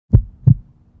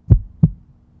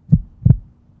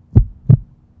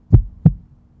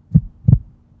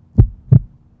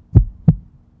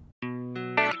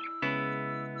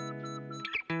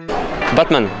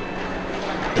Batman.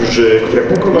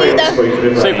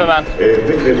 Superman.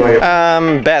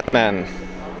 Batman.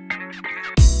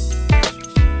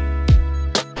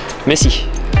 Messi.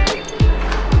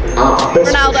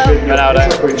 Ronaldo.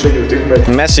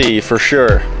 Messi for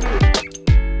sure.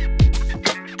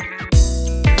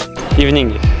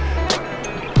 Evening.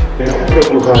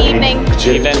 Evening.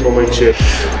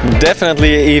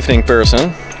 Definitely an evening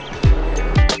person.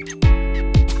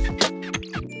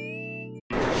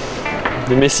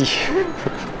 De Messi.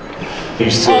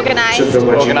 Organized.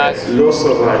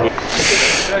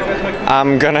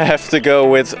 I'm gonna have to go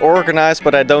with organized,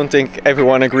 but I don't think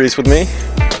everyone agrees with me.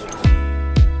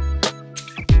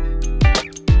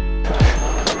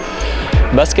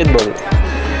 Basketball.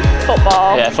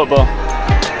 Football. Yeah, football.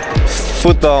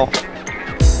 Football.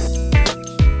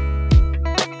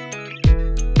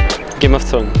 Game of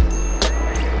Thrones.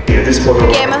 Game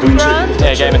of Thrones.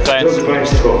 Yeah, Game of Thrones.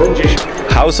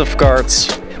 House of Cards.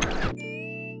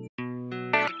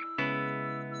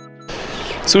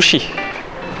 Sushi.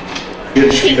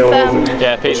 Pizza.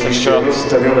 Yeah, pizza for sure.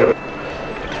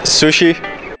 Sushi.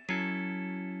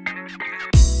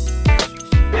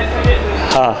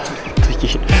 Ah, tricky.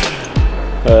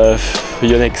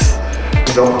 Yonex.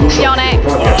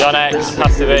 Yonex.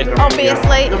 Has to be.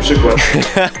 Obviously.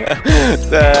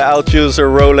 I'll choose a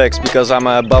Rolex because I'm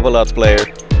a Babolat player.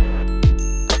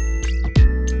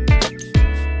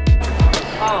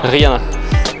 Rihanna.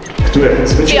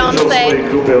 Beyonce.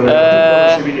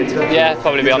 Yeah,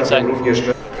 probably Beyonce.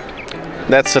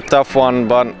 That's a tough one,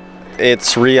 but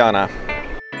it's Rihanna.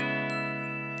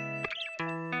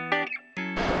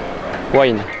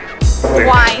 Wine.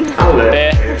 Wine.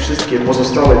 Beer.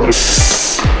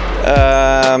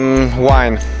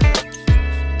 Wine.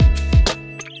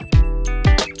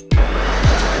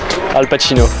 Al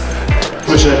Pacino.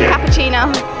 Cappuccino.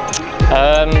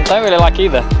 Don't really like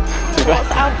either.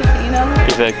 What's Al Pacino?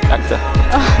 He's an actor.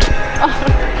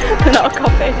 Not a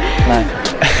coffee. No.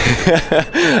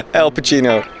 Al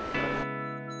Pacino.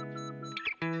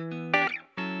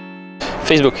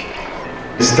 Facebook.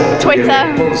 Twitter.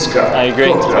 I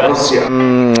agree.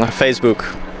 Facebook.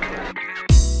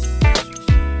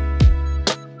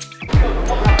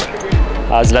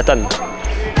 Zlatan.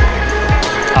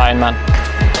 Iron Man.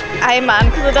 Iron Man,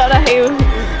 because I don't know who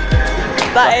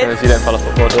that If is. you don't follow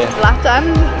football, do you? Zlatan?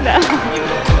 No.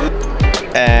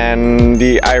 And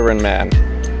the Iron Man.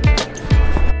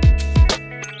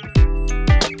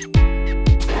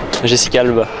 Jessica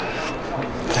Alba.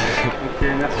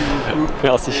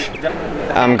 Merci.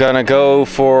 I'm gonna go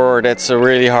for, that's a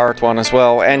really hard one as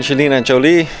well, Angelina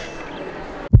Jolie.